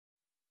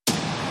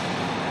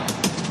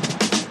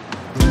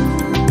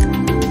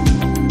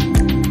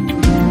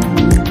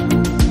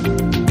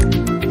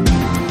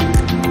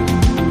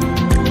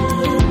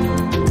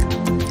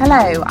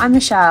Hello, I'm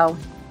Michelle.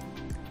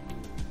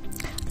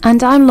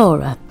 And I'm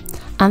Laura,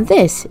 and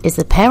this is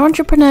the Pair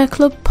Entrepreneur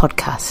Club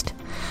podcast,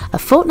 a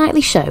fortnightly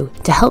show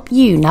to help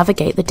you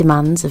navigate the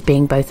demands of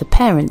being both a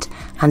parent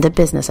and a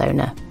business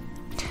owner.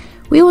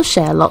 We will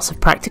share lots of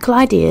practical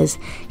ideas,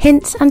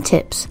 hints and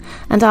tips,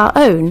 and our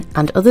own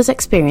and others'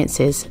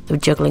 experiences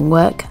of juggling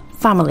work,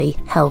 family,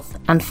 health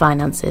and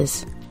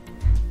finances.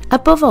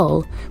 Above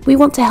all, we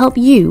want to help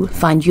you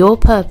find your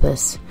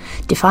purpose,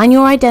 define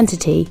your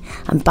identity,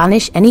 and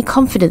banish any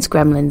confidence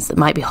gremlins that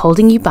might be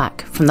holding you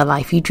back from the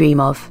life you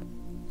dream of.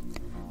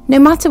 No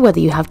matter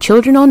whether you have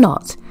children or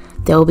not,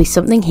 there will be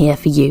something here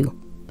for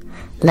you.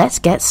 Let's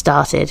get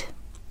started.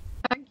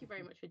 Thank you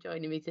very much for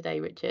joining me today,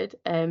 Richard.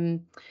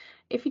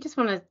 If you just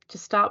want to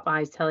just start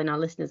by telling our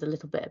listeners a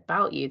little bit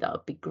about you, that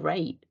would be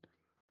great.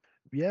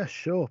 Yeah,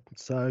 sure.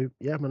 So,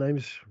 my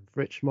name's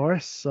Rich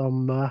Morris.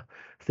 I'm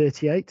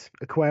 38,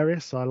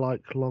 Aquarius. I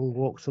like long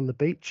walks on the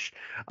beach.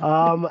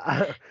 Sounds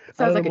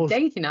like a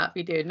dating app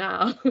you're doing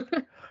now.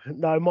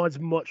 No, mine's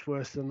much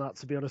worse than that,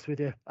 to be honest with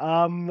you.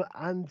 I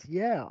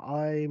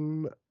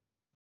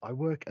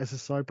work as a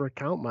cyber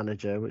account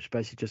manager, which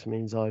basically just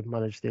means I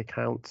manage the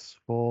accounts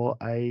for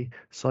a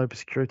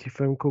cybersecurity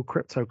firm called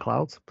Crypto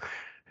Cloud,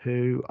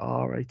 who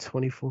are a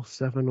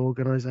 24/7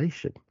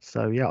 organization.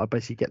 So I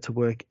basically get to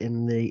work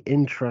in the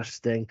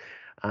interesting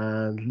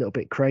and a little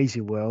bit crazy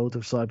world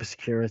of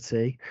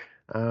cybersecurity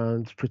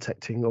and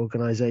protecting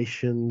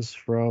organizations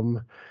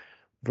from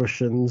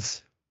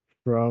Russians,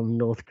 from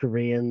North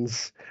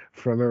Koreans,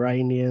 from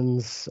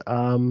Iranians,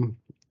 and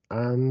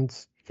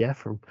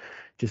from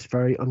just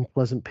very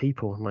unpleasant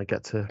people. And I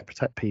get to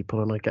protect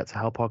people and I get to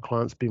help our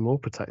clients be more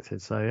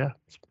protected. So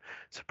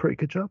it's a pretty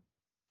good job.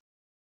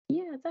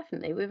 Yeah,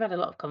 definitely. We've had a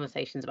lot of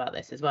conversations about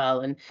this as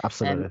well. And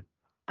Absolutely.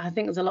 I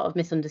think there's a lot of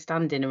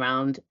misunderstanding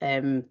around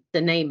the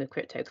name of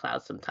Crypto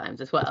Cloud sometimes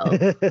as well.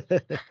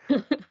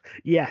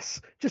 Yes,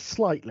 just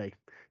slightly.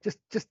 Just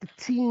the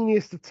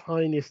teeniest of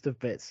tiniest of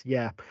bits.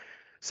 Yeah.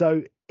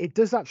 So it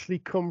does actually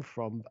come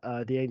from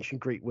the ancient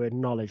Greek word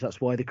knowledge.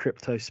 That's why the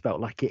crypto is spelt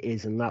like it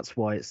is, and that's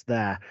why it's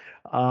there.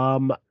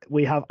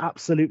 We have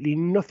absolutely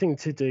nothing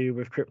to do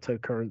with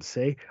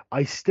cryptocurrency.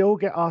 I still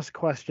get asked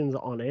questions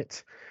on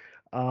it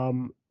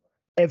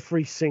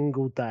every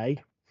single day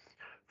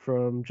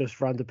from just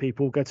random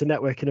people. Go to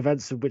networking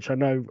events, of which I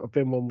know I've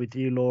been one with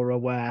you, Laura,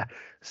 where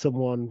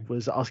someone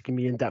was asking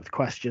me in-depth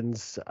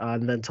questions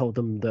and then told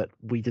them that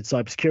we did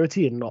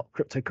cybersecurity and not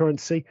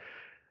cryptocurrency.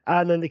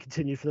 And then they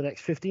continued for the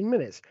next 15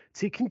 minutes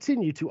to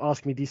continue to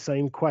ask me these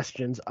same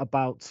questions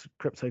about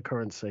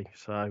cryptocurrency.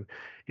 So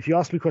if you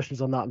ask me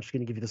questions on that, I'm just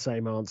going to give you the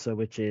same answer,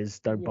 which is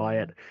don't buy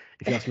it.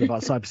 If you ask me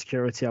about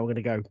cybersecurity, I'm going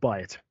to go buy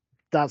it.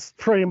 That's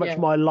pretty much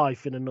my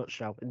life in a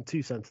nutshell, in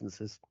 2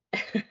 sentences.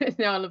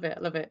 No, I love it. I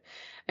love it.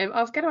 I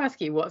was going to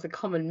ask you what's a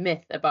common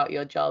myth about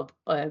your job,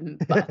 but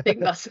I think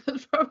that's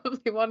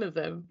probably one of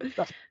them.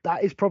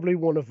 That is probably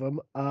one of them.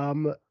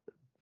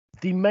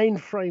 The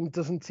mainframe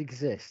doesn't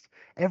exist.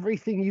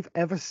 Everything you've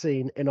ever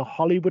seen in a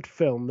Hollywood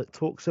film that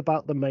talks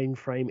about the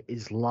mainframe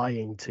is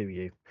lying to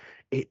you.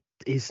 It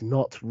is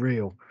not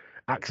real.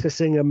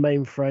 Accessing a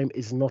mainframe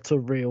is not a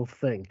real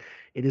thing.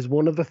 It is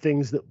one of the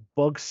things that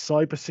bugs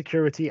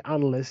cybersecurity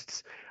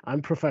analysts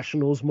and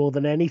professionals more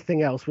than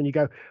anything else. When you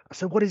go,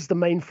 so what is the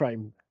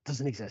mainframe? It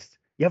doesn't exist.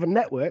 You have a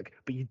network,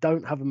 but you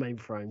don't have a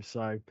mainframe.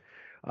 So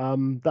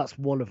that's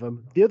one of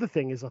them. The other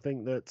thing is, I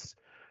think that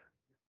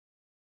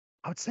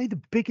I would say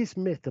the biggest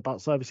myth about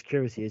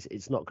cybersecurity is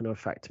it's not going to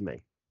affect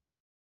me.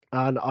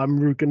 And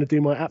I'm going to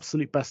do my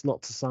absolute best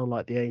not to sound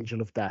like the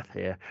angel of death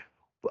here,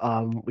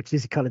 which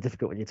is kind of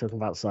difficult when you're talking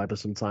about cyber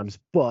sometimes.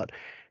 But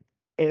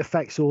it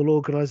affects all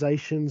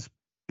organizations,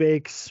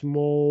 big,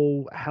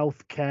 small,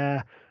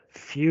 healthcare,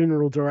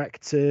 funeral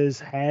directors,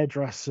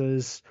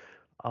 hairdressers.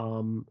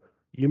 You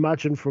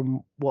imagine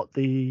from what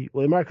the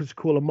Americans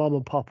call a mom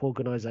and pop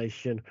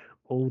organization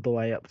all the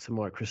way up to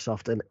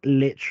Microsoft and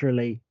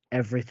literally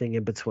everything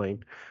in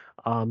between.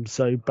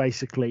 So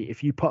basically,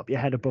 if you pop your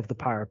head above the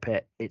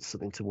parapet, it's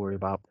something to worry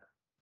about.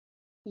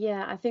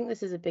 Yeah, I think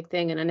this is a big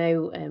thing. And I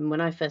know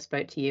when I first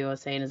spoke to you, I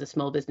was saying as a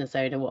small business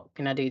owner, what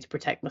can I do to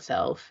protect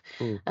myself?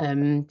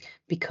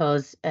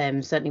 Because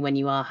certainly when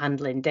you are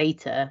handling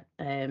data,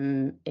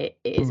 it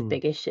is a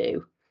big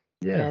issue.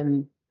 Yeah.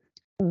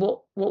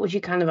 What would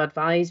you kind of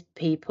advise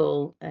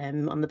people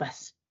on the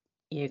best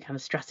kind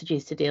of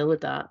strategies to deal with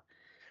that?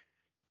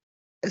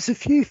 It's a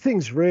few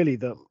things really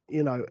that,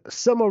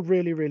 some are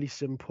really, really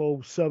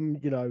simple.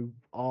 Some,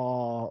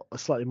 are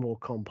slightly more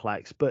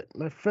complex. But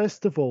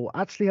first of all,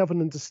 actually have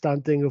an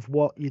understanding of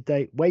what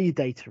where your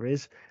data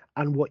is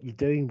and what you're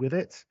doing with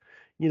it.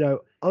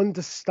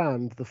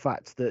 Understand the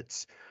fact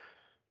that,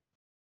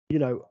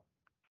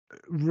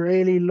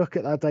 really look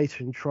at that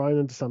data and try and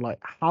understand, like,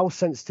 how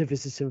sensitive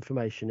is this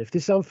information? If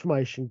this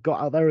information got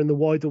out there in the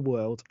wider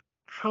world,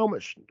 how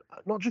much,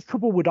 not just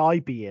trouble would I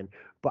be in,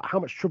 but how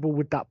much trouble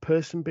would that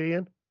person be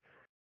in?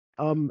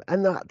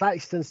 And that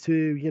extends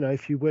to,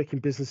 if you work in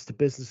business to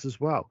business as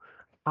well,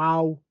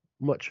 how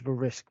much of a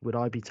risk would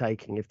I be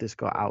taking if this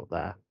got out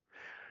there?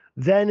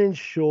 Then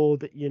ensure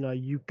that,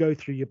 you go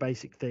through your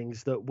basic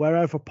things, that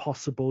wherever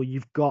possible,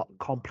 you've got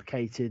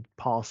complicated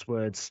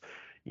passwords,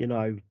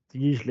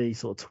 usually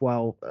sort of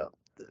 12.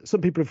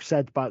 Some people have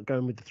said about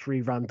going with the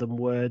 3 random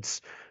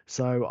words.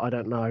 So I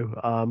don't know.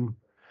 I'm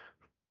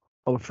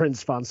a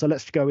Prince fan, so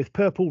let's go with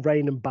purple,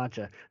 rain, and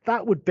badger.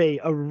 That would be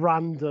a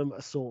random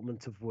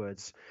assortment of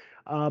words.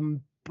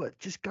 But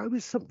just go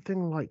with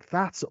something like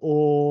that,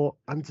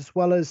 and as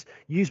well as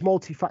use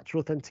multi-factor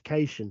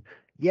authentication.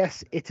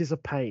 Yes, it is a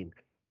pain,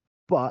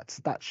 but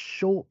that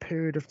short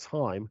period of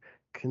time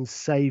can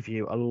save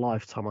you a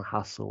lifetime of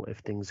hassle if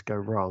things go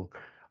wrong.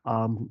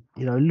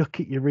 Look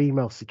at your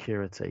email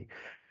security.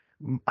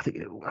 I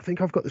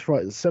think I've got this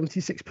right.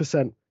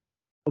 76%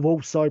 of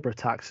all cyber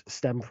attacks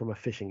stem from a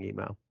phishing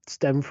email,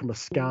 stem from a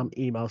scam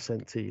email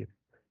sent to you.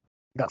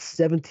 That's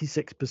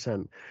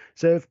 76%.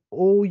 So if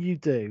all you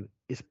do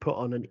is put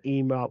on an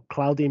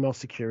cloud email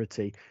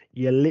security,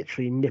 you're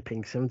literally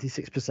nipping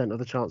 76% of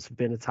the chance of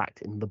being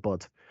attacked in the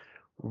bud,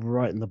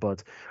 right in the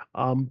bud.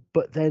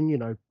 But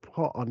then,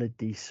 put on a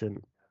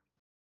decent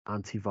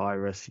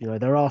antivirus.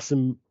 There are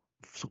some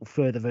sort of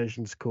further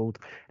versions called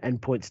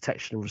endpoint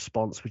detection and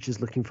response, which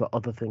is looking for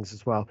other things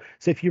as well.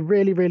 So if you're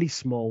really, really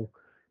small,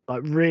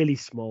 like really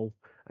small,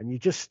 and you're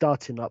just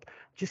starting up,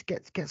 just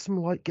get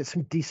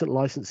some decent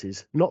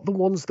licenses, not the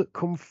ones that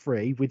come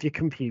free with your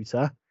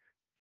computer.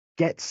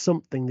 Get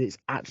something that's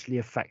actually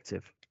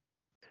effective.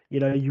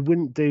 You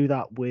wouldn't do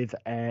that with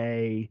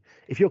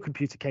if your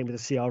computer came with a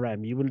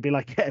CRM, you wouldn't be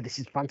like, yeah, this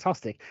is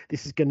fantastic.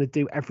 This is going to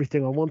do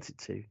everything I want it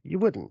to. You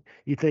wouldn't.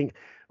 You'd think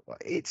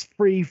it's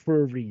free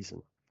for a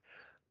reason.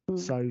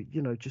 So,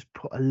 just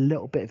put a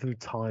little bit of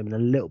time and a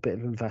little bit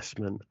of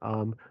investment,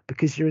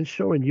 because you're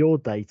ensuring your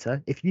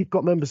data. If you've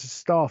got members of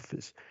staff,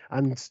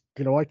 and,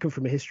 I come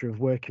from a history of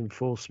working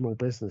for small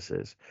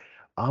businesses,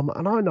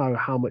 and I know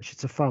how much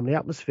it's a family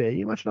atmosphere.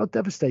 You imagine how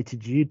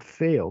devastated you'd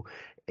feel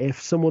if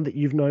someone that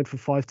you've known for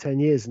 5, 10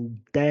 years and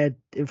their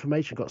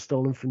information got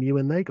stolen from you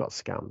and they got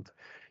scammed.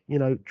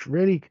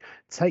 Really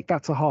take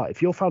that to heart.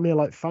 If your family are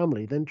like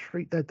family, then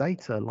treat their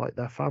data like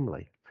their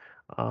family.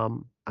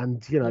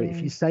 And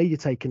if you say you're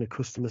taking a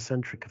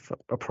customer-centric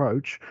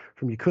approach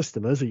from your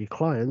customers or your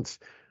clients,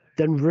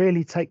 then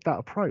really take that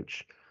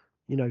approach.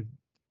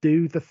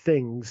 Do the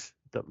things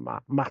that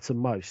matter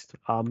most.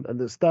 And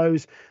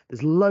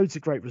there's loads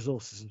of great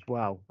resources as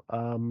well.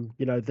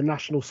 The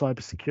National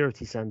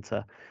Cybersecurity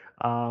Centre,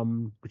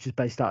 which is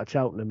based out of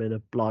Cheltenham in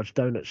a large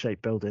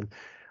donut-shaped building.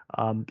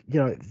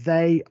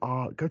 They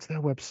go to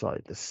their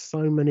website. There's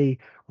so many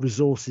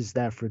resources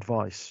there for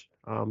advice.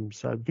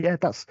 So yeah,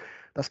 that's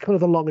kind of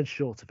the long and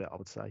short of it, I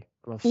would say.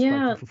 And I've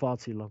spoken for far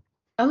too long.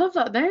 I love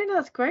that. No,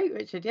 that's great,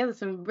 Richard. Yeah, there's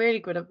some really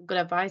good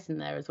advice in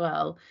there as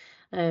well.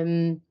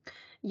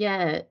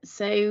 Yeah,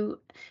 so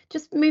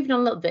just moving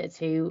on a little bit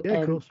to Yeah,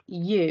 of course.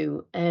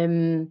 you.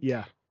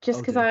 Yeah. Just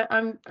Oh because dear.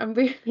 I'm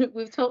really,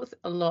 we've talked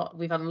a lot,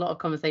 we've had a lot of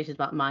conversations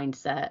about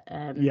mindset,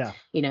 Yeah.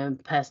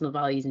 and personal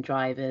values and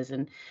drivers,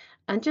 and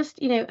just,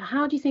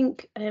 how do you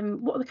think,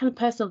 what are the kind of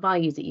personal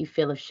values that you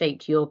feel have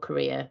shaped your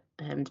career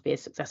to be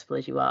as successful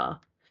as you are?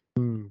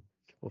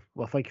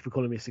 Well, thank you for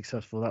calling me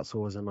successful. That's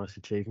always a nice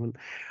achievement.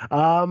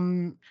 I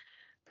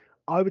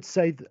would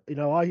say that,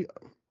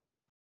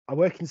 I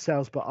work in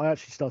sales, but I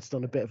actually started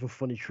on a bit of a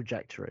funny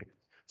trajectory.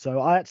 So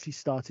I actually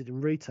started in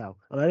retail,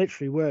 and I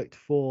literally worked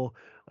for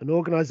an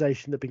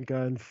organization that had been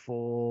going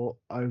for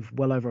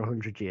well over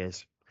 100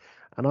 years.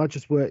 And I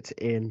just worked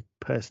in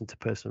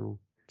person-to-person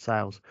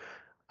sales.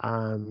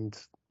 And,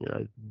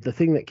 the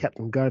thing that kept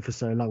them going for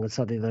so long, and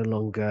sadly they're no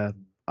longer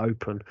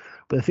open,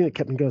 but the thing that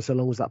kept them going so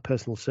long was that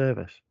personal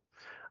service.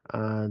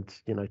 And,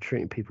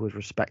 treating people with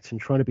respect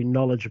and trying to be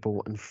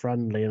knowledgeable and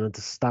friendly and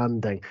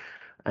understanding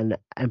and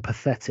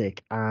empathetic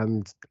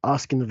and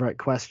asking the right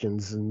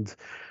questions. And,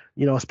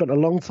 I spent a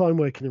long time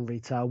working in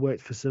retail,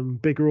 worked for some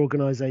bigger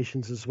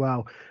organizations as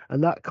well.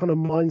 And that kind of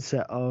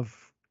mindset of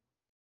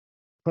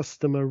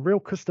real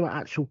customer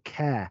actual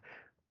care.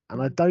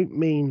 And I don't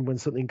mean when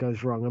something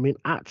goes wrong. I mean,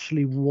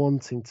 actually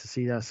wanting to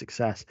see their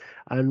success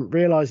and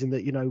realizing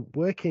that,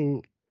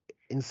 working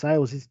in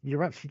sales is you're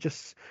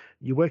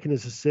working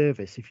as a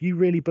service. If you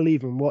really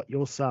believe in what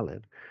you're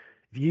selling,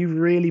 if you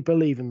really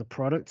believe in the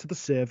product or the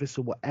service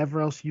or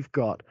whatever else you've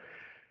got,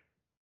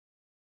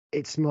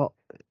 it's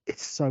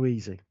so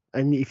easy.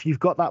 And if you've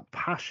got that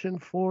passion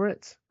for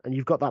it and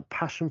you've got that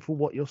passion for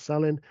what you're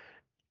selling,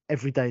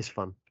 every day is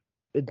fun.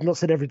 It's not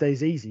said every day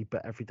is easy,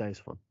 but every day is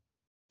fun.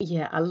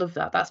 Yeah, I love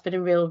that. That's been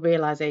a real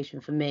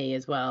realization for me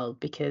as well,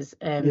 because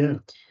Yeah.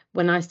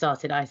 when I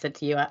started, I said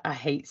to you, I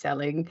hate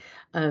selling,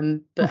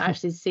 but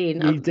actually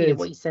seeing, You did.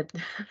 what you said,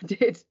 I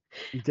did.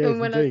 You did,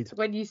 And indeed.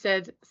 when you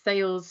said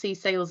see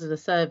sales as a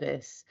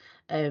service,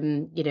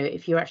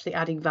 if you're actually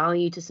adding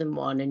value to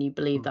someone and you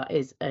believe that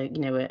is a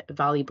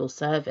valuable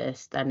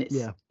service, then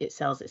it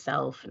sells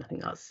itself. And I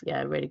think that's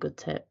a really good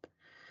tip.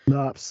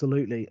 No,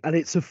 absolutely. And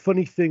it's a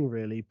funny thing,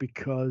 really,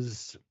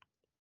 because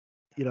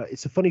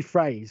it's a funny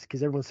phrase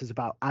because everyone says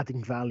about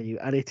adding value,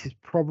 and it is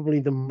probably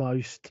the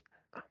most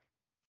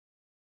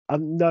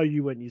No,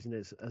 you weren't using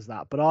it as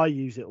that, but I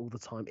use it all the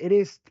time. It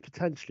is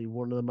potentially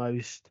one of the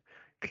most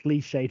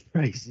cliched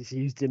phrases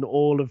used in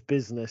all of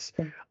business.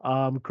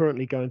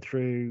 Currently going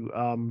through,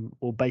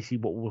 or basically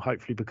what will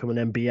hopefully become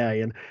an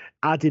MBA, and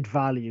added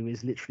value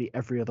is literally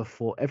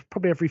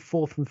probably every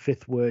fourth and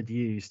fifth word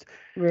used.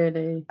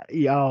 Really?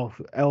 Yeah,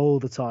 all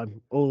the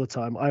time, all the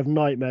time. I have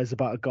nightmares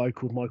about a guy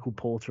called Michael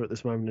Porter at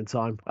this moment in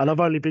time, and I've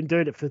only been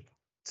doing it for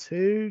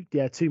 2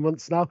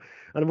 months now,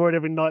 and I'm already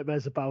having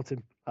nightmares about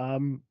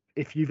him.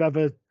 If you've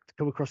ever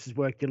come across his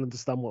work, you'll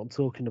understand what I'm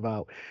talking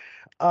about.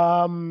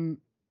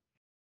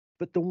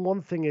 But the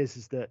one thing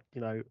is that,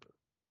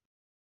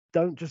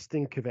 don't just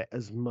think of it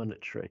as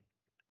monetary.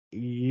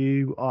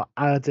 You are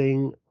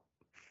adding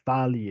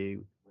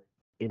value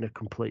in a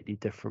completely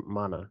different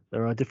manner.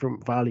 There are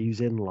different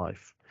values in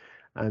life.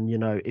 And,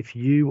 if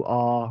you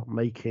are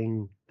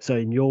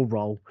in your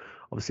role,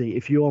 obviously,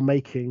 if you are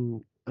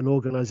making an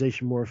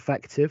organization more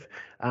effective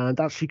and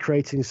actually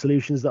creating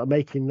solutions that are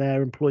making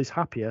their employees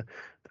happier,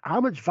 how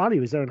much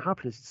value is there in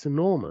happiness? It's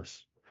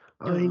enormous.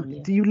 I mean,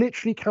 Yeah. you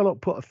literally cannot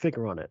put a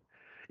figure on it.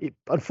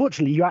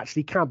 Unfortunately, you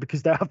actually can,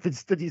 because there have been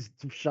studies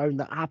that have shown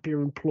that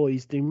happier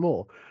employees do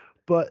more.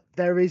 But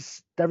there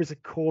is a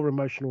core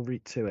emotional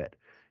root to it,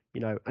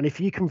 and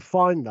if you can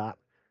find that,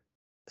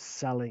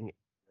 selling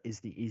is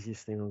the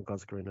easiest thing on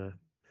God's green earth.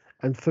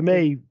 And for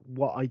me,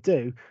 what I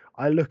do,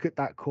 I look at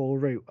that core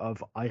root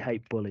of I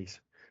hate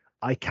bullies.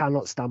 I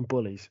cannot stand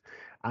bullies.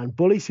 And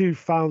bullies who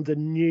found a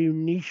new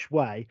niche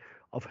way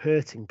of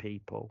hurting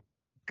people,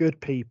 good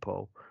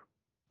people,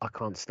 I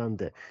can't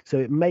stand it.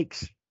 So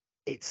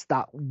it's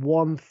that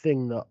one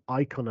thing that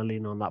I kind of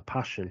lean on, that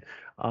passion.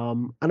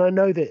 And I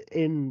know that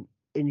in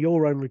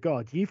your own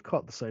regard, you've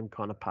got the same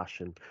kind of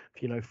passion,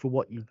 for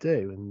what you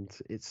do. And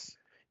it's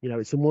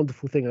a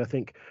wonderful thing. And I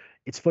think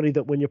it's funny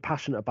that when you're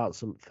passionate about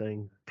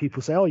something,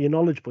 people say, "Oh, you're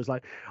knowledgeable." It's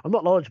like, I'm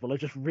not knowledgeable. I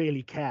just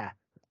really care.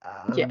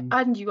 Yeah,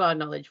 and you are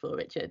knowledgeable,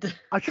 Richard.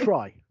 I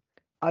try.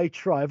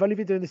 I've only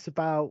been doing this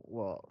about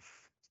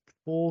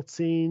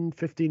 14,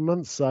 15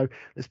 months. So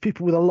there's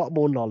people with a lot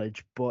more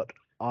knowledge, but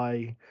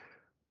I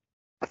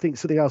think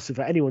something else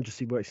for anyone just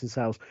who works in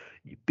sales,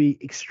 be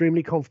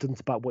extremely confident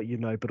about what you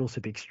know, but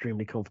also be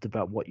extremely confident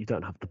about what you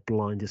don't have the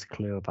blindest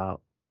clue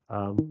about.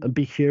 And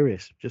be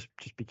curious. Just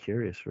be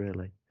curious,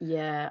 really.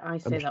 Yeah, I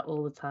say that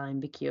all the time.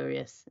 Be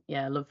curious.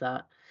 Yeah, I love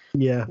that.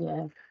 Yeah,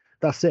 Yeah.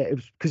 that's it.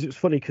 It was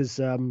funny because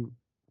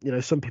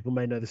some people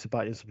may know this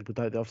about you, some people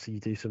don't. Obviously, you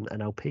do some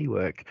NLP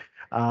work,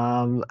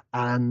 and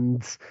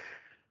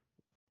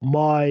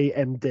my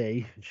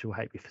MD, she'll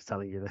hate me for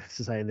telling you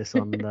this, saying this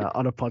on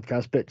a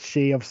podcast, but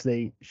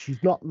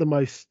she's not the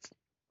most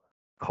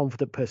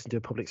confident person to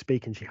do public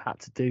speaking. She had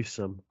to do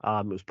some.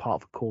 It was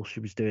part of a course she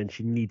was doing.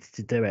 She needed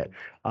to do it.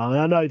 And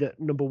I know that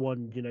number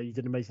one, you did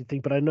an amazing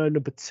thing, but I know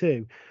number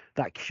two,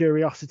 that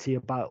curiosity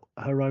about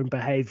her own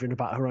behavior and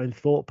about her own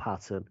thought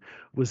pattern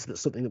was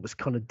something that was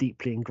kind of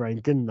deeply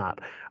ingrained in that.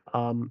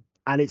 And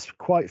it's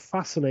quite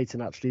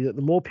fascinating, actually, that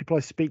the more people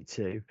I speak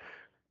to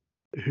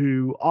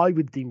who I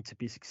would deem to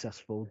be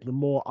successful, the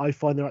more I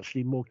find they're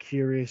actually more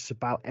curious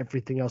about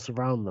everything else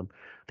around them.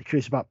 They're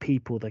curious about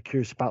people. They're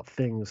curious about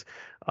things.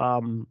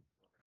 And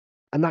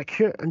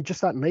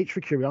just that nature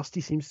of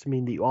curiosity seems to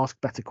mean that you ask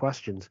better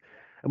questions.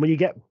 And when you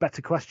get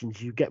better questions,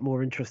 you get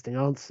more interesting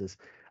answers.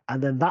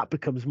 And then that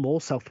becomes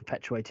more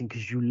self-perpetuating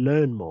because you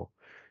learn more.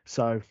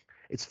 So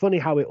it's funny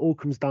how it all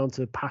comes down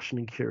to passion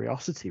and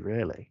curiosity,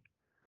 really.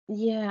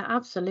 Yeah,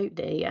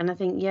 absolutely. And I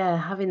think,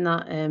 having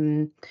that,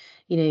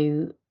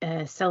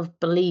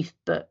 self-belief,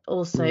 but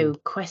also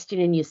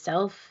questioning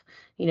yourself,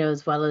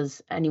 as well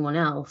as anyone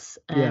else.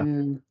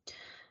 It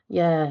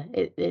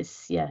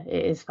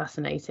is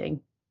fascinating.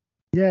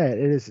 Yeah, it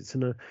is. It's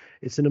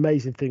an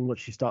amazing thing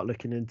once you start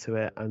looking into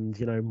it,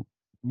 and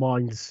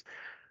minds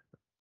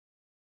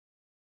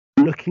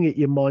looking at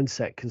your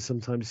mindset can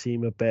sometimes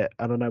seem a bit.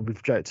 I don't know.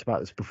 We've joked about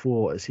this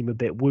before. It seem a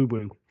bit woo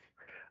woo.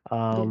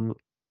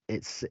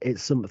 It's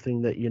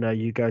something that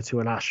you go to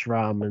an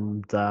ashram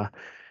and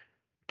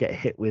get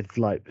hit with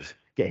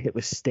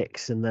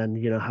sticks, and then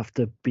have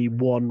to be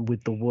one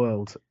with the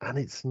world, and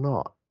it's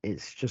not.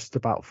 It's just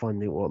about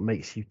finding what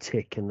makes you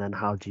tick, and then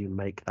how do you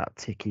make that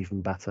tick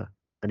even better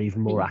and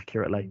even more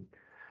accurately.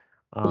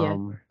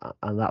 And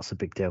that's a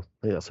big deal.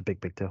 I think that's a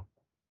big deal.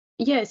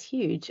 Yeah, it's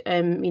huge.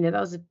 That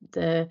was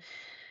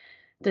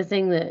the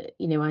thing that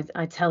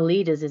I tell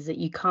leaders is that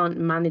you can't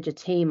manage a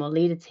team or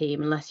lead a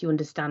team unless you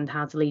understand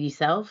how to lead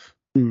yourself.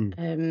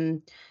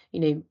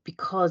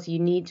 Because you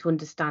need to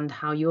understand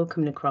how you're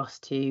coming across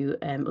to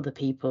other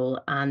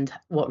people and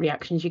what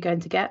reactions you're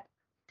going to get.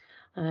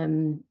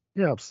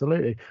 Yeah,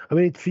 absolutely. I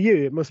mean, for you,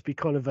 it must be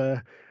kind of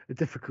a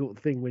difficult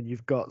thing when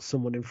you've got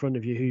someone in front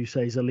of you who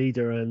says a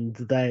leader, and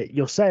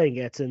you're saying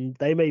it, and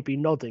they may be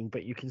nodding,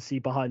 but you can see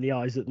behind the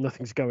eyes that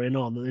nothing's going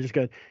on, and they're just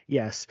going,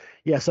 "Yes,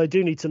 yes, I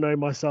do need to know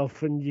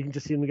myself," and you can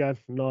just see them go,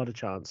 "Not a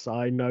chance.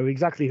 I know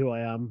exactly who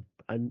I am,"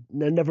 and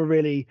they never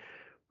really,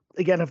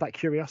 again, have that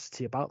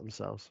curiosity about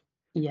themselves.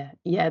 Yeah,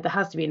 there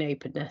has to be an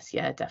openness.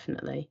 Yeah,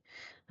 definitely.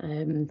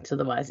 So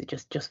otherwise, it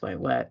just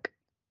won't work.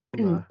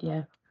 No.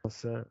 Yeah.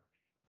 That's it.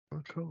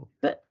 Oh, cool.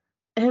 But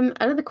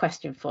another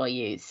question for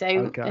you. So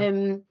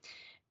Okay.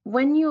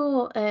 when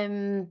you're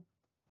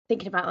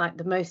thinking about like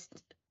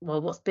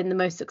what's been the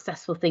most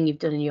successful thing you've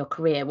done in your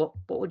career, what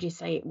would you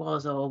say it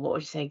was, or what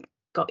would you say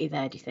got you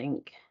there, do you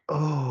think?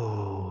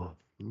 Oh,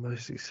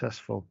 most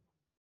successful.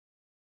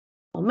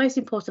 Or most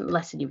important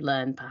lesson you've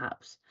learned,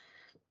 perhaps?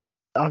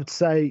 I would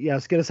say, yeah, I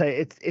was going to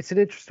say it's an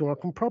interesting one.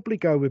 I can probably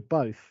go with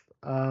both.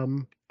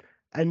 And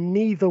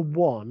neither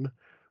one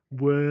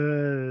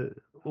were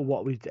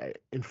what we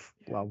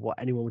what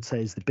anyone would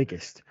say is the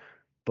biggest.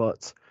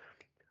 But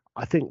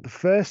I think the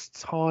first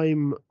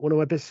time one of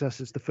my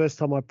businesses, the first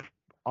time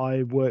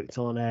I worked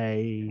on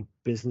a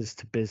business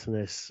to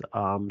business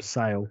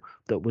sale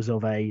that was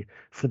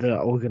for the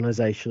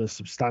organization a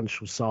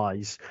substantial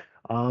size,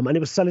 and it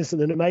was selling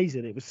something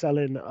amazing. It was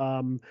selling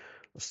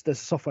there's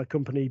a software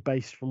company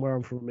based from where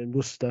I'm from in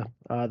Worcester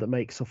that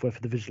makes software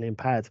for the visually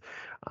impaired,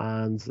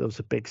 and there was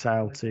a big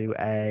sale to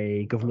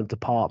a government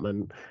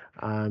department,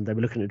 and they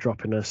were looking at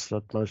dropping us.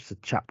 I managed to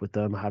chat with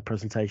them, I had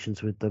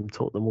presentations with them,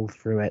 taught them all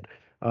through it,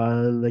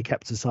 and they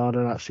kept us on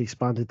and actually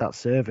expanded that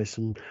service.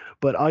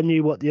 But I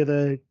knew what the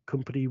other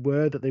company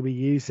were that they were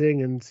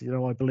using, and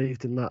I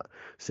believed in that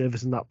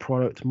service and that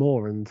product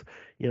more. And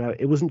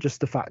it wasn't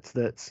just the fact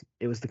that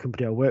it was the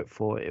company I worked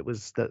for, it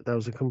was that there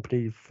was a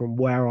company from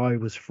where I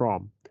was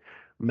from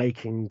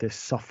making this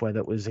software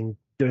that was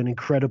doing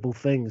incredible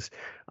things,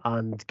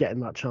 and getting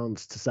that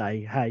chance to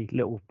say, hey,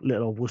 little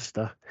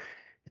Worcester,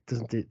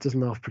 it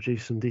doesn't half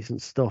produce some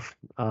decent stuff.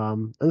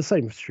 And the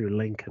same is true of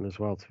Lincoln as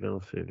well, to be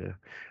honest with you.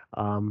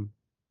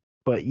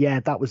 But yeah,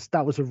 that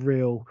was a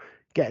real,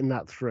 getting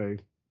that through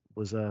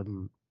was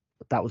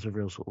that was a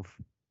real sort of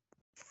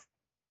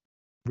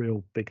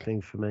real big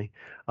thing for me.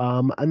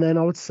 And then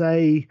I would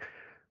say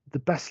the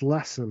best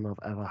lesson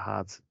I've ever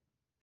had.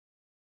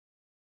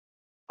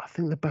 I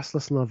think the best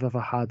lesson I've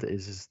ever had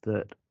is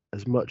that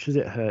as much as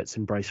it hurts,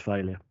 embrace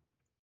failure.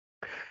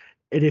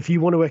 And if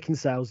you want to work in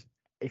sales,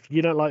 if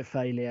you don't like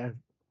failure,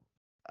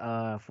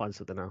 find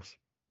something else.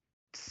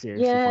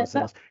 Seriously, Yeah, find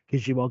something else,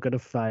 because you are going to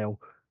fail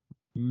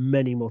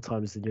many more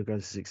times than you're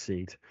going to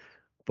succeed.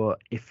 But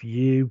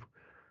and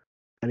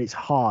it's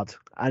hard,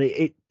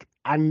 and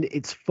and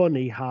it's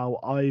funny how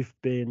I've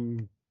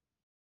been,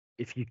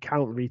 if you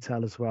count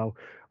retail as well,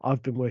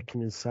 I've been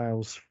working in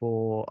sales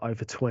for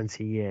over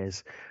 20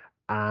 years,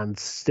 and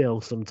still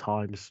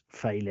sometimes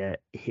failure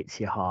hits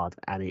you hard,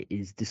 and it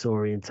is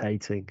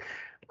disorientating,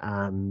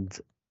 and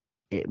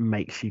it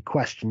makes you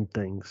question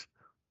things.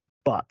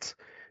 But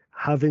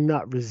having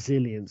that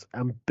resilience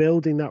and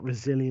building that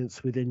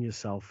resilience within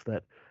yourself,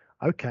 that,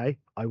 okay,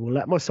 I will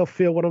let myself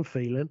feel what I'm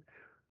feeling,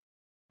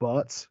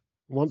 but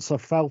once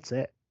I've felt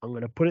it, I'm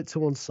going to put it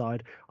to one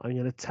side. I'm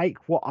going to take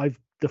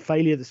the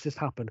failure that's just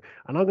happened,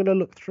 and I'm going to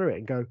look through it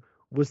and go,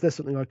 was there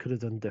something I could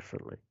have done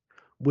differently?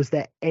 Was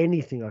there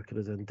anything I could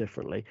have done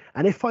differently?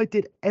 And if I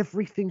did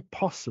everything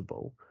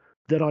possible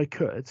that I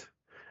could,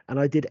 and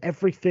I did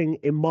everything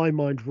in my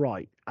mind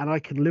right, and I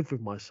can live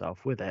with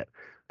myself with it,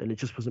 then it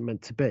just wasn't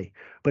meant to be.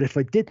 But if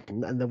I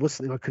didn't, and there was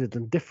something I could have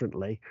done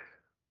differently,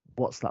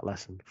 what's that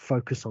lesson?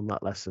 Focus on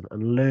that lesson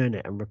and learn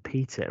it and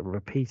repeat it and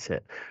repeat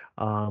it,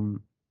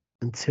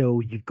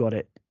 until you've got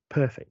it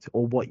perfect,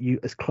 or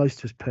as close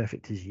to as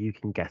perfect as you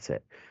can get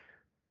it.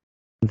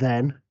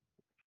 Then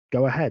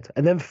go ahead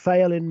and then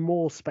fail in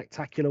more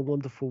spectacular,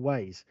 wonderful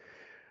ways,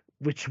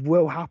 which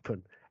will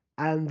happen.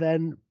 And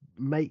then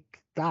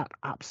make that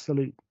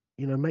absolute,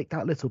 make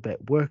that little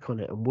bit, work on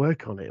it and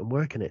work on it and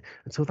work on it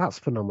until that's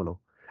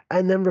phenomenal.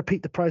 And then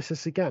repeat the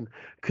process again,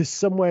 because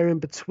somewhere in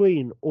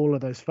between all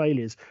of those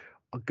failures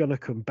are going to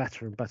come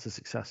better and better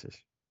successes.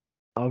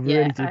 I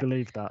really do yeah.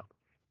 believe that.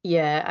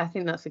 Yeah, I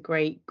think that's a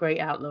great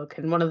outlook.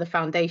 And one of the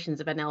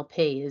foundations of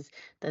NLP is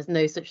there's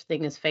no such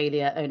thing as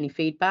failure, only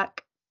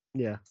feedback.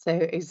 Yeah. So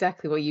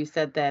exactly what you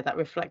said there, that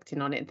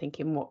reflecting on it and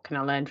thinking, what can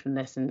I learn from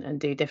this and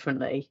do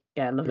differently?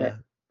 Yeah, I love Yeah. it.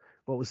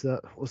 What was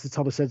that? What's the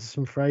Thomas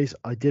Edison phrase?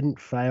 I didn't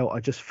fail.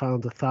 I just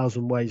found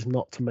 1,000 ways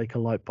not to make a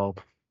light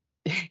bulb,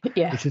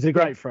 Yeah, which is a yeah,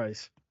 great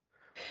phrase.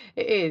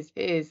 it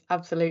is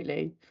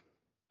absolutely.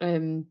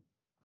 Um,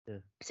 Yeah.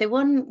 so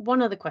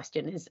one other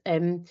question is,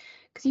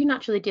 because you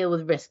naturally deal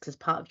with risks as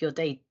part of your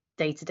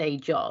day-to-day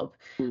job.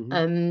 Hmm.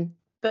 Um,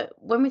 but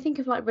when we think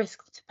of like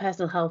risks to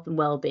personal health and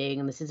well-being,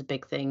 and this is a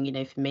big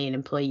thing, for me, and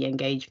employee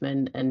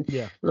engagement, and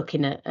Yeah.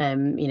 looking at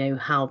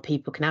how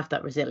people can have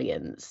that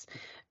resilience.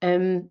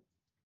 Um,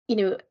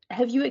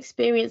 have you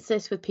experienced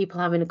this with people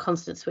having a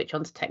constant switch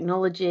onto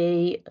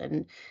technology,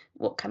 and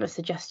what kind of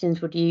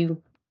suggestions would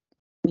you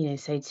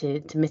say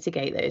to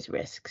mitigate those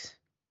risks?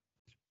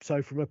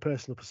 So from a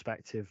personal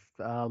perspective,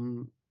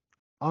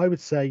 I would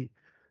say,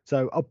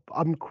 so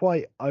I'm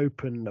quite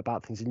open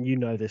about things, and you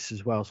know this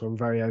as well. So I'm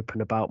very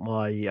open about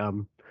my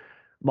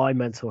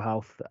mental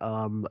health,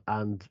 and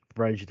a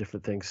range of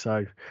different things.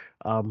 So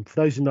for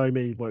those who know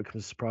me, it won't come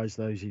as a surprise.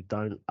 Those who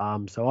don't,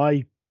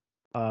 so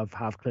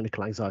have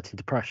clinical anxiety and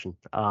depression.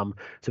 So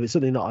it's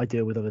something that I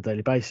deal with on a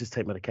daily basis,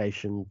 take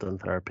medication, done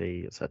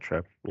therapy,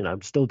 etc.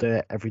 Still do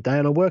it every day,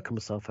 and I work on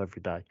myself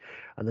every day.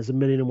 And there's a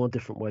million and one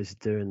different ways of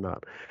doing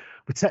that.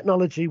 With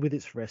technology, with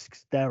its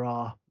risks, there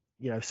are,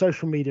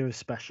 social media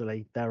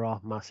especially, there are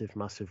massive,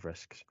 massive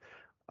risks.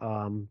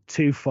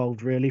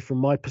 Twofold really from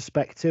my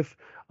perspective,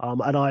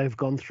 and I have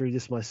gone through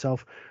this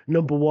myself.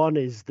 Number one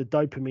is the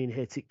dopamine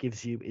hit it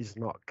gives you is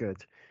not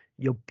good.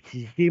 Your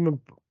human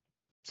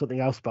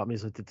Something else about me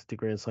is I did a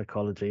degree in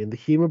psychology, and the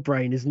human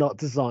brain is not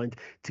designed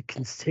to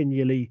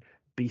continually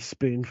be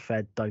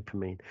spoon-fed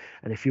dopamine.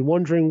 And if you're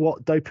wondering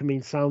what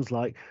dopamine sounds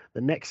like,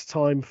 the next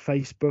time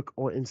Facebook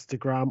or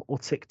Instagram or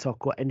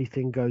TikTok or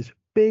anything goes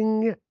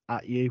bing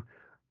at you,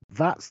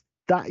 that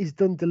is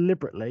done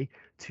deliberately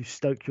to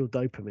stoke your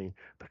dopamine,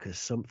 because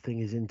something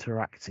is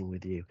interacting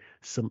with you,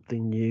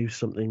 something new,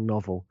 something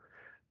novel.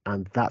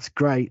 And that's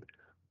great,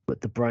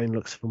 but the brain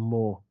looks for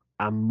more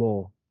and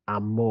more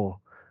and more.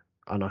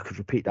 And I could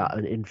repeat that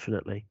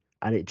infinitely.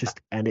 And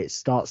it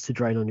starts to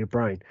drain on your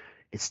brain.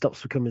 It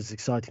stops becoming as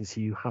exciting,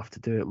 so you have to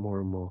do it more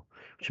and more,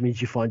 which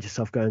means you find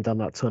yourself going down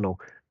that tunnel.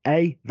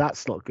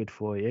 That's not good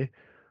for you,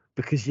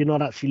 because you're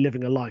not actually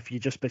living a life. You're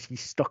just basically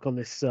stuck on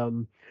this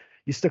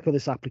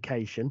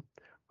application.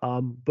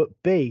 But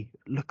B,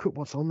 look at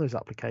what's on those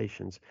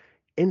applications.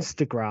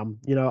 Instagram,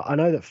 I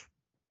know that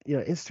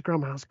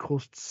Instagram has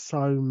caused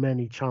so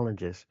many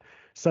challenges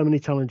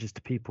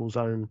to people's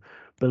own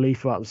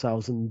belief about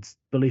themselves and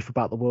belief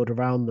about the world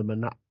around them,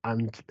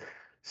 and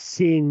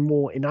seeing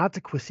more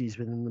inadequacies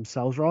within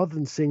themselves rather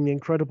than seeing the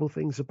incredible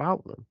things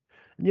about them.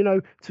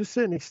 To a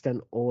certain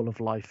extent, all of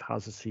life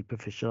has a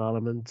superficial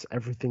element.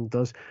 Everything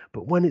does.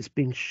 But when it's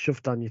being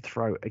shoved down your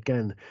throat,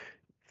 again,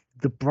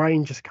 the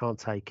brain just can't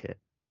take it.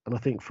 And I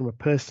think from a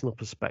personal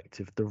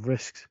perspective, the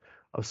risks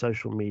of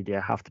social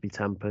media have to be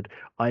tempered.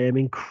 I am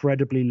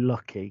incredibly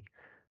lucky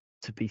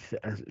to be,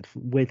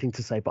 weird thing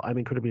to say, but I'm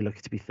incredibly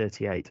lucky to be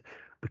 38,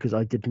 because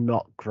I did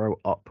not grow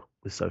up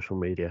with social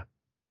media.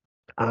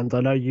 And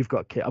I know you've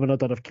got kids. I mean, I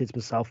don't have kids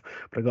myself,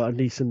 but I've got a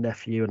niece and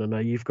nephew, and I know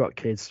you've got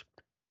kids.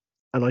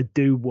 And I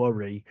do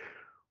worry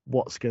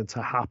what's going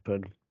to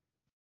happen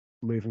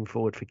moving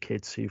forward for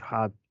kids who've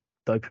had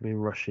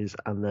dopamine rushes,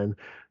 and then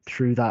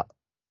through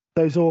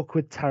those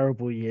awkward,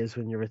 terrible years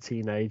when you're a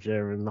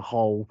teenager and the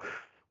whole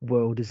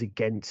world is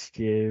against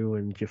you,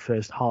 and your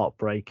first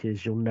heartbreak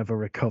is you'll never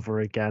recover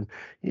again.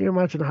 You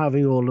imagine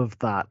having all of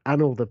that,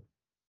 and all the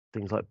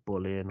things like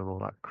bullying and all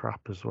that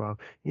crap as well.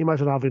 You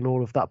imagine having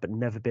all of that but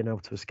never being able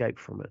to escape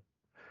from it.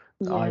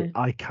 Yeah.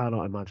 I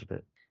cannot imagine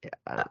it.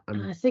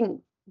 I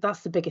think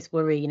that's the biggest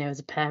worry, as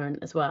a parent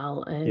as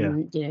well.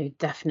 Yeah.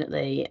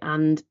 Definitely.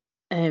 And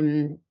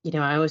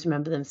I always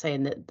remember them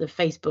saying that the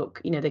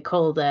Facebook, they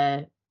call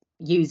their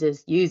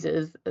users,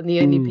 and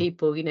the only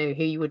people, who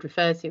you would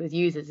refer to as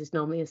users is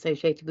normally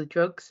associated with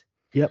drugs.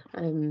 Yep.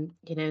 And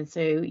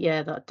so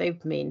yeah, that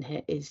dopamine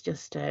hit is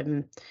just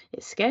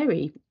it's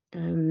scary.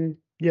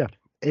 Yeah,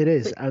 it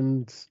is. But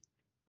And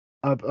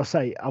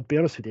I'll be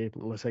honest with you,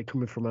 I'll say,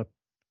 coming from a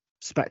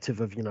perspective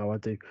of,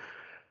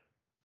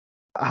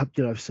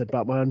 I've said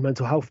about my own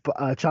mental health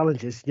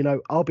challenges,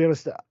 I'll be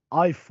honest,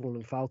 I've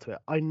fallen foul to it.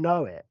 I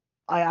know it.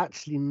 I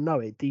actually know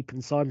it deep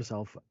inside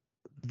myself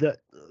that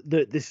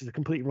this is a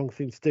completely wrong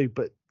thing to do,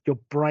 but your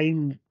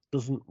brain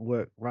doesn't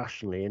work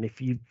rationally. And if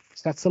you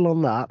settle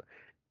on that,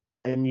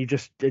 and you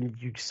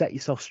set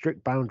yourself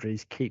strict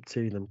boundaries, keep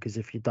to them, because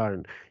if you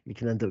don't, you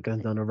can end up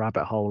going down a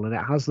rabbit hole. And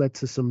it has led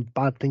to some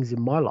bad things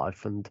in my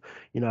life. And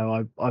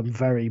I'm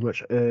very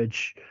much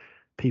urge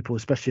people,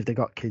 especially if they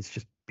got kids,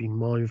 just be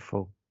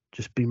mindful.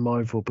 Just be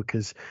mindful,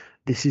 because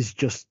this is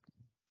just,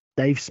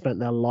 they've spent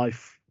their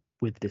life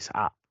with these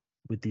apps.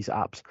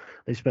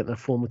 They've spent their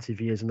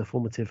formative years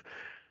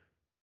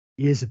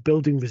of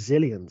building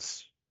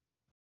resilience.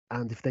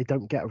 And if they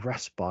don't get a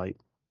respite,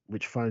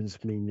 which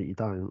phones mean that you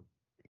don't,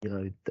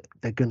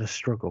 they're going to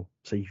struggle.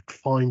 So you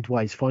find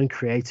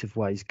creative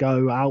ways,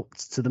 go out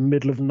to the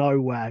middle of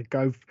nowhere,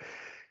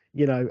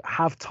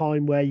 have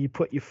time where you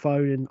put your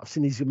phone in. I've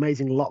seen these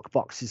amazing lock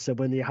boxes, so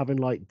when you're having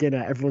like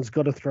dinner, everyone's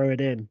got to throw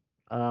it in.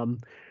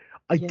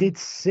 I did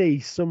see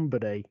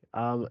somebody,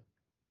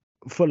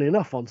 funnily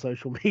enough, on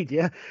social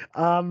media,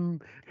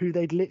 who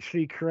they'd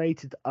literally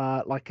created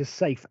like a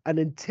safe, and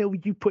until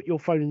you put your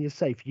phone in your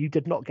safe, you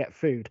did not get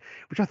food,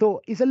 which I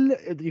thought is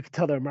you could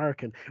tell they're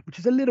American, which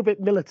is a little bit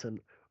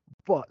militant,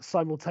 but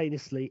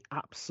simultaneously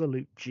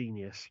absolute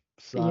genius.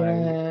 So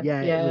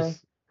yeah, it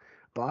was.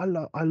 But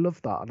I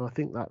love that, and I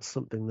think that's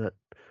something that,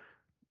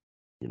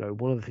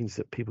 one of the things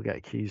that people get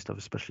accused of,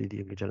 especially the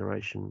younger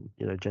generation,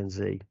 Gen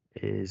Z,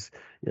 is,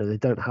 they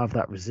don't have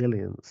that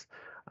resilience.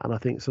 And I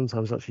think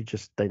sometimes actually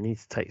just they need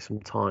to take some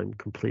time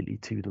completely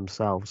to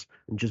themselves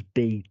and just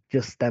be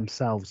just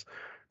themselves.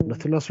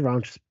 Nothing else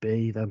around, just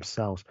be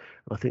themselves.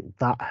 And I think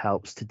that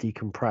helps to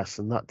decompress,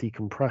 and that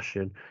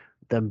decompression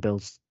then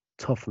builds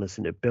toughness,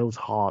 and it builds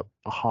a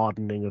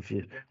hardening of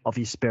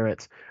your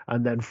spirit.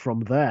 And then from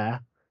there,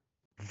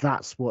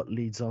 that's what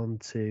leads on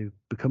to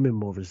becoming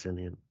more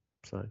resilient.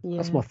 So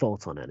that's my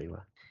thought on it anyway.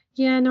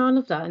 Yeah, no, I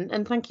love that,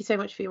 and thank you so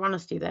much for your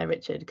honesty there,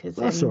 Richard, because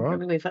That's all I right.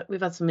 mean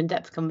we've had some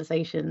in-depth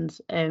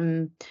conversations, yeah,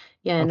 and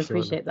Absolutely.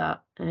 appreciate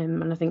that,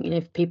 and I think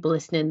if people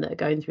listening that are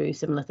going through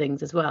similar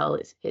things as well,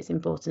 it's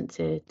important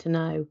to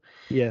know.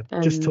 Yeah,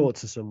 just talk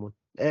to someone.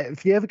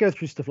 If you ever go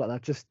through stuff like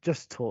that,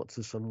 just talk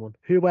to someone,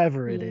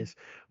 whoever it Yeah, is,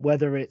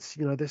 whether it's,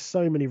 there's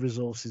so many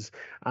resources.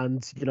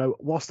 And,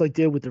 whilst I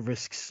deal with the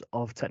risks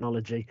of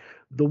technology,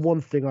 the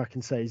one thing I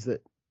can say is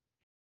that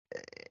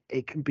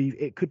it could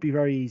be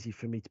very easy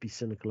for me to be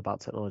cynical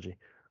about technology.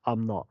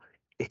 I'm not.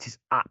 It is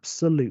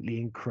absolutely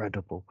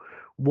incredible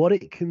what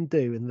it can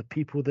do and the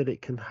people that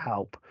it can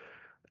help,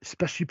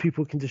 especially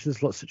people with conditions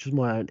such as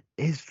my own,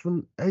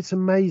 it's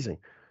amazing.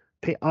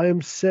 I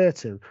am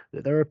certain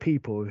that there are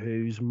people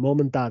whose mum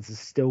and dads are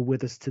still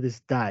with us to this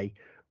day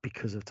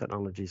because of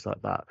technologies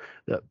like that.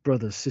 That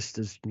brothers,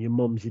 sisters, your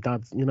mums, your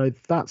dads,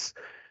 that's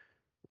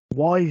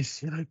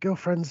wives,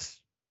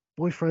 girlfriends,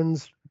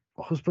 boyfriends,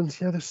 husbands.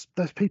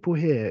 There's people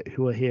here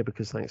who are here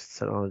because thanks to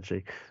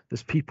technology.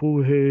 There's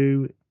people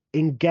who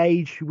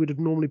engage who would have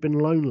normally been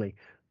lonely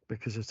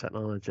because of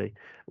technology.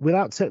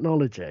 Without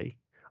technology,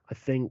 I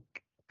think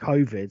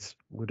COVID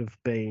would have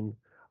been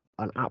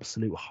an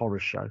absolute horror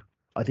show.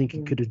 I think it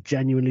mm, could have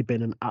genuinely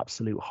been an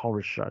absolute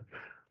horror show,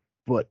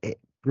 but it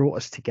brought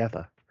us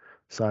together.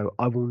 So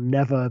I will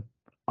never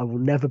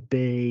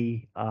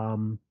be, I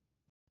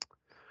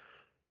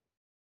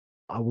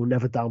will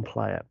never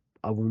downplay it.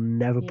 I will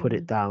never put yeah,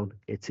 it down.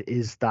 It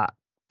is that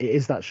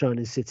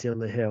shining city on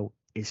the hill.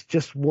 It's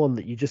just one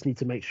that you just need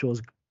to make sure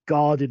is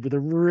guarded with a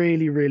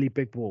really, really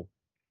big wall,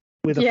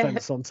 with a yeah.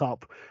 fence on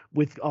top,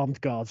 with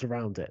armed guards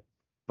around it.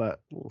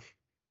 But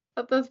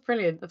That's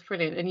brilliant. That's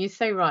brilliant. And you're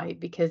so right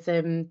because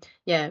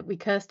yeah, we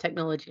curse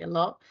technology a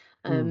lot.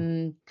 mm,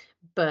 Um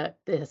but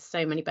there's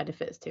so many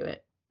benefits to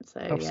it. So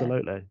yeah.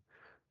 absolutely,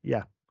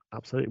 yeah,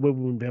 absolutely. We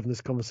wouldn't be having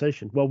this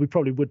conversation. Well, we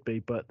probably would be,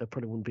 but there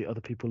probably wouldn't be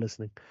other people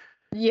listening.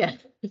 Yeah,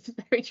 it's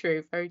very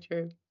true, very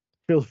true.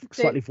 Feels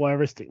So slightly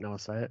voyeuristic now I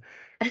say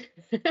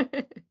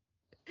it.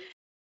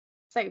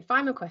 so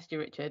final question,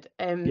 Richard.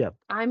 Yeah.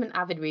 I'm an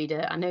avid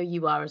reader. I know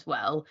you are as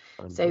well.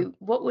 Mhm. So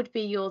what would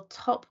be your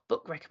top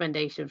book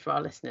recommendation for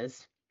our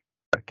listeners?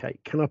 Okay.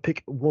 Can I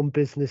pick one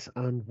business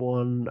and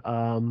one,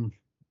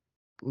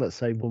 let's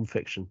say one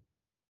fiction?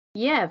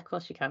 Yeah, of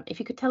course you can. If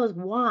you could tell us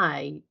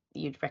why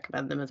you'd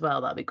recommend them as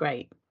well, that'd be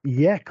great.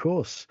 Yeah, of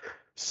course.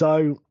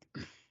 So,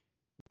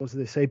 what do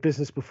they say?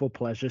 Business before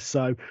pleasure.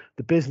 So,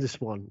 the business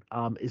one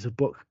is a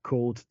book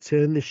called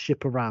Turn This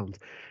Ship Around.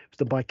 It's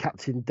done by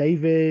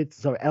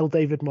L.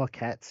 David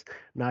Marquette.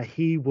 Now,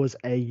 he was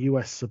a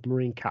US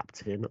submarine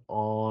captain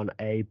on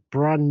a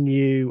brand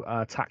new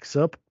attack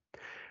sub.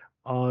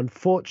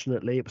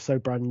 Unfortunately, it was so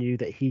brand new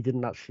that he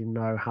didn't actually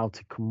know how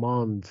to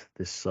command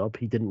this sub.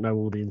 He didn't know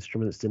all the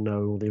instruments, didn't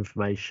know all the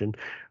information,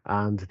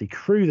 and the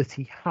crew that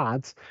he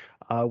had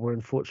were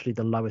unfortunately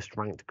the lowest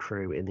ranked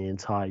crew in the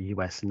entire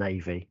US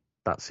Navy.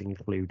 That's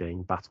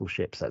including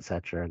battleships,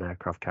 etc., and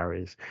aircraft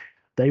carriers.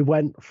 They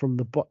went from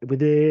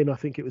within, I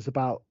think it was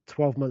about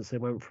 12 months, they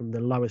went from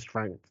the lowest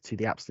rank to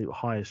the absolute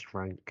highest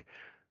rank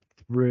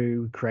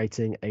through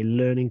creating a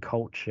learning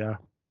culture,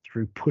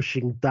 through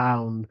pushing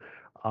down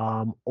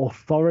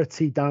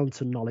authority down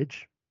to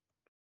knowledge,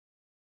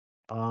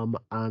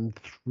 and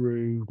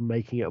through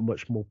making it a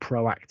much more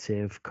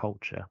proactive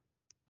culture.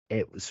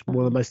 It was one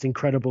of the Mhm. most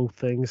incredible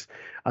things.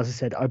 As I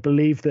said, I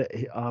believe that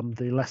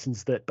the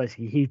lessons that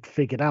basically he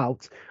figured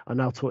out are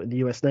now taught in the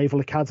US Naval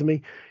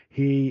Academy.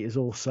 He is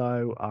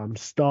also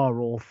star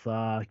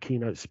author,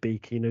 keynote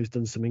speaker. Who's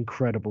done some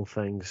incredible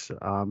things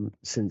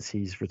since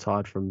he's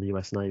retired from the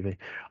US Navy.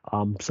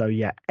 So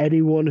yeah,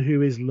 anyone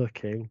who is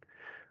looking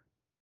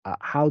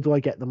how do I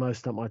get the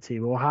most out of my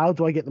team, or how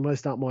do I get the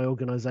most out of my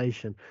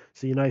organization?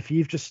 So, if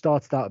you've just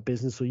started out a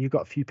business or you've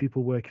got a few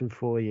people working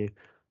for you,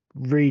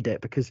 read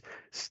it, because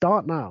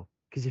start now.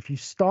 Because if you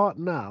start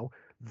now,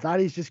 that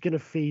is just going to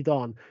feed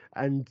on.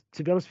 And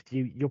to be honest with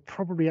you, you're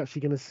probably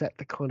actually going to set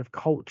the kind of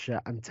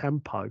culture and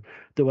tempo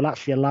that will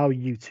actually allow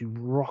you to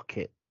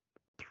rocket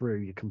through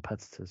your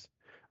competitors,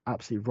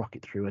 absolutely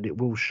rocket through, and it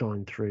will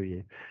shine through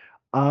you.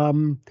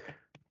 Um,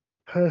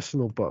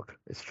 Personal book.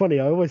 It's funny.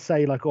 I always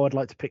say like, "Oh, I'd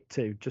like to pick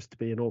two," just to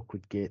be an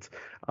awkward git.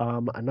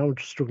 And now I'm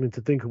just struggling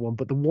to think of one.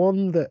 But the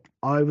one that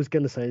I was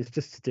going to say is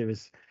just to do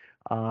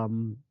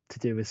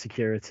with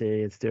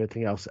security and to do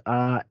everything else.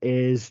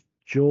 Is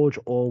George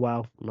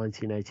Orwell,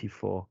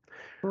 1984.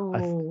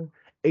 I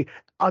th-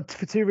 Oh,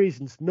 for two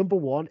reasons. Number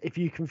one, if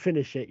you can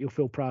finish it, you'll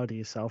feel proud of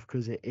yourself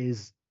because it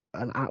is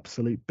an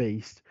absolute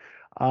beast.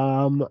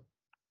 Um,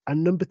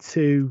 and number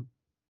two,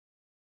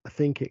 I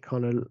think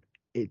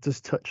it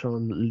does touch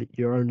on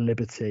your own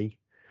liberty,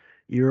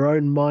 your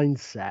own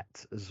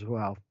mindset as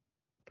well.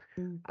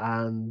 mm,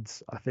 And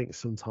I think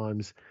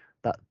sometimes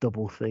that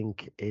double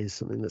think is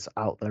something that's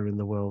out there in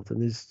the world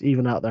and is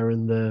even out there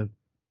in the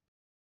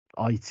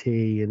IT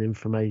and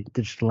information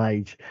digital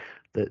age.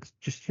 That's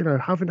just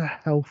having a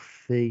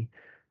healthy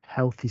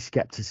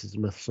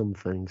skepticism of some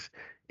things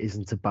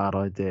isn't a bad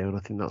idea. And I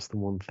think that's the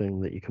one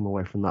thing that you come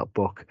away from that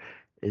book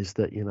is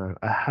that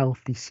a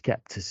healthy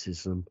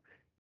skepticism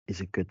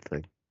is a good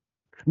thing.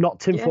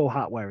 Not tinfoil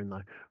hat wearing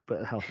though,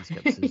 but a healthy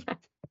skepticism.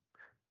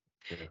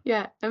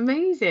 Yeah,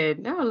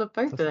 amazing. No, I love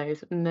both of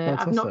those. And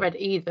I've not read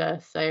either,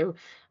 so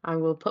I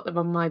will put them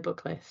on my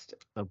book list.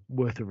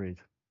 Worth a read.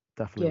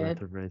 Definitely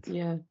worth a read.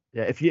 Yeah.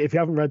 Yeah, if you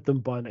haven't read them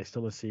by next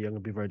time I see you, I'm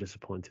going to be very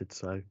disappointed.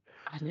 So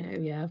I know,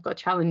 yeah, I've got a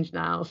challenge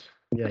now.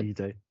 Yeah, you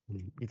do.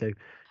 You do.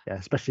 Yeah,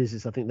 especially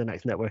as I think the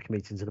next networking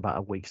meeting's in about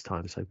a week's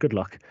time. So good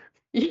luck.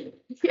 Yeah,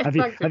 have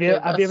you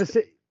ever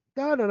seen?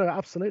 No,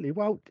 absolutely.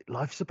 Well,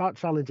 life's about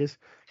challenges.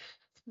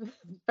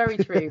 Very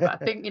true, but I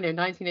think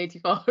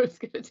 1984 is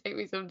going to take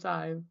me some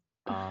time.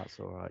 It's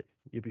all right.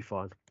 You'll be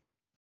fine.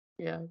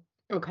 Yeah.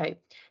 Okay.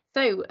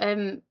 So,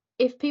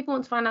 if people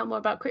want to find out more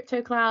about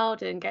Crypto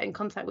Cloud and get in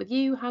contact with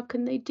you, how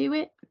can they do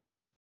it?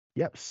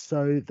 Yep,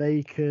 so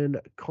they can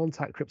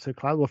contact Crypto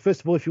Cloud. Well,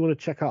 first of all, if you want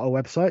to check out our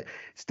website,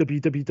 it's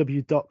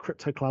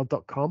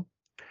www.cryptocloud.com.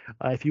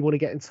 If you want to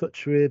get in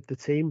touch with the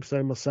team,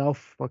 so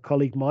myself, my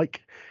colleague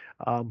Mike,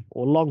 or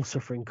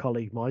long-suffering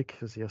colleague Mike,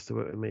 as he has to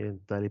work with me on a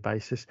daily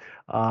basis,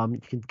 you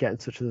can get in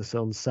touch with us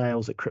on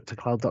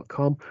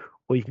sales@cryptocloud.com,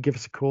 or you can give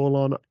us a call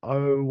on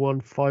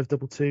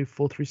 01522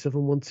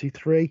 437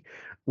 123.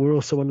 We're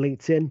also on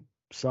LinkedIn,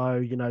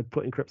 so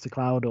put in Crypto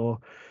Cloud or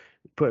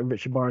put in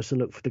Richard Morrison,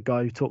 look for the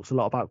guy who talks a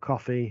lot about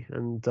coffee,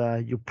 and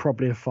you'll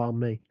probably have found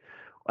me.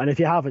 And if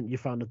you haven't, you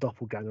found a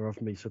doppelganger of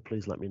me, so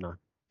please let me know.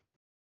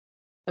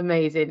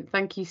 Amazing.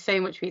 Thank you so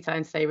much for your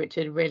time today,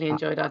 Richard. Really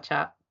enjoyed our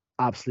chat.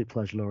 Absolute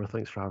pleasure, Laura.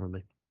 Thanks for having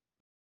me.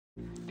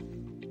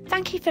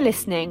 Thank you for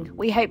listening.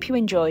 We hope you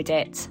enjoyed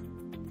it.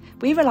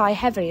 We rely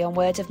heavily on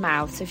word of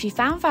mouth, so if you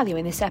found value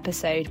in this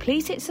episode,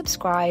 please hit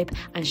subscribe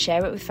and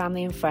share it with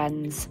family and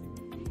friends.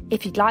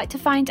 If you'd like to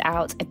find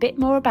out a bit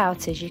more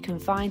about us, you can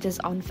find us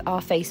on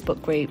our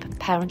Facebook group,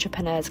 Pair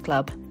Entrepreneurs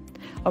Club,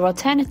 or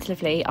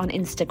alternatively on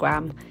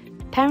Instagram,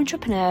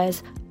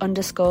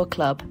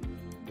 PairEntrepreneurs_club.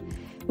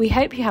 We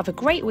hope you have a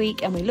great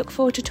week and we look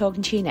forward to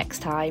talking to you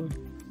next time.